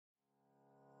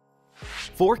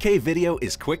4K video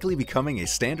is quickly becoming a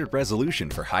standard resolution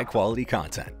for high-quality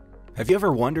content. Have you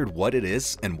ever wondered what it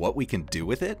is and what we can do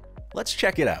with it? Let's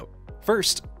check it out.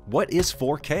 First, what is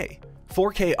 4K?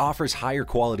 4K offers higher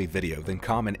quality video than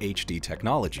common HD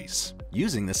technologies,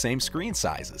 using the same screen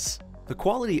sizes. The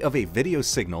quality of a video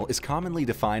signal is commonly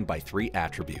defined by three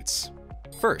attributes.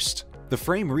 First, the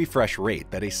frame refresh rate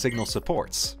that a signal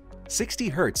supports. 60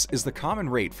 Hz is the common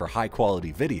rate for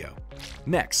high-quality video.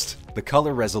 Next, the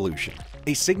color resolution.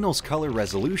 A signal's color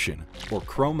resolution, or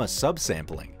chroma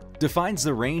subsampling, defines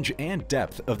the range and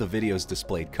depth of the video's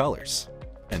displayed colors.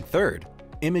 And third,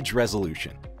 image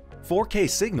resolution. 4K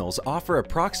signals offer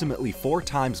approximately 4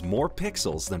 times more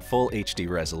pixels than full HD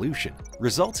resolution,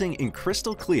 resulting in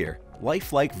crystal clear,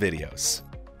 lifelike videos.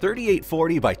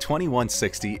 3840 by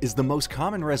 2160 is the most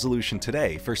common resolution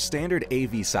today for standard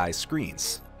AV size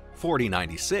screens.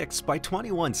 4096 by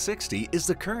 2160 is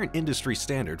the current industry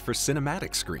standard for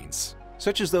cinematic screens,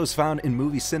 such as those found in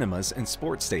movie cinemas and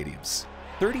sports stadiums.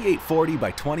 3840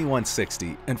 by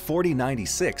 2160 and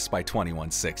 4096 by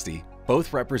 2160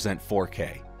 both represent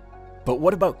 4K. But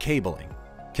what about cabling?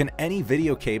 Can any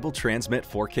video cable transmit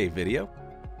 4K video?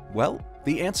 Well,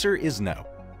 the answer is no.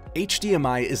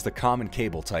 HDMI is the common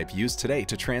cable type used today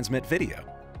to transmit video.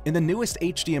 In the newest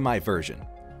HDMI version,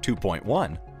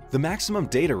 2.1, the maximum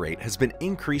data rate has been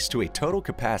increased to a total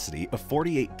capacity of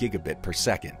 48 gigabit per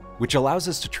second, which allows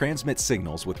us to transmit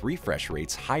signals with refresh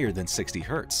rates higher than 60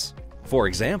 Hz. For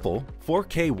example,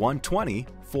 4K 120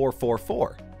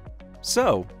 444.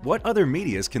 So, what other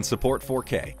medias can support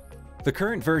 4K? The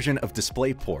current version of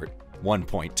DisplayPort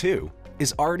 1.2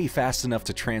 is already fast enough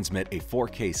to transmit a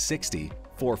 4K 60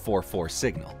 444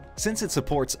 signal, since it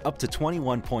supports up to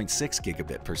 21.6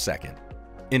 gigabit per second.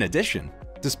 In addition,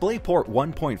 DisplayPort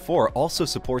 1.4 also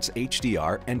supports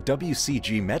HDR and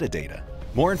WCG metadata.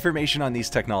 More information on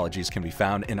these technologies can be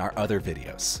found in our other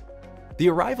videos. The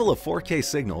arrival of 4K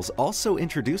signals also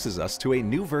introduces us to a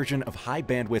new version of High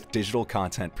Bandwidth Digital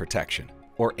Content Protection,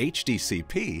 or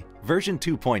Hdcp, version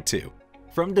 2.2.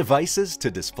 From devices to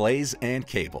displays and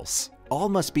cables, all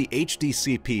must be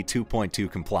Hdcp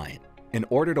 2.2 compliant in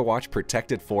order to watch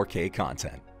protected 4K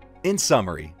content. In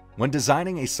summary, when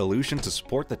designing a solution to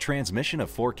support the transmission of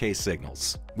 4K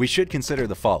signals, we should consider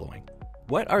the following.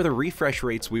 What are the refresh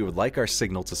rates we would like our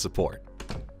signal to support?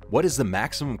 What is the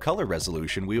maximum color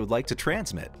resolution we would like to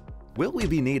transmit? Will we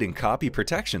be needing copy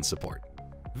protection support?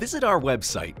 Visit our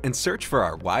website and search for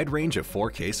our wide range of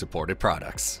 4K supported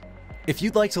products. If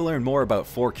you'd like to learn more about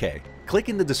 4K, click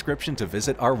in the description to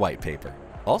visit our white paper.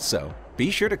 Also, be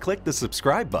sure to click the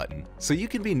subscribe button so you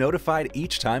can be notified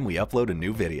each time we upload a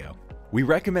new video. We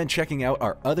recommend checking out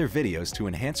our other videos to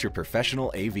enhance your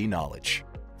professional AV knowledge.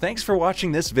 Thanks for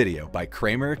watching this video by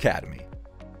Kramer Academy.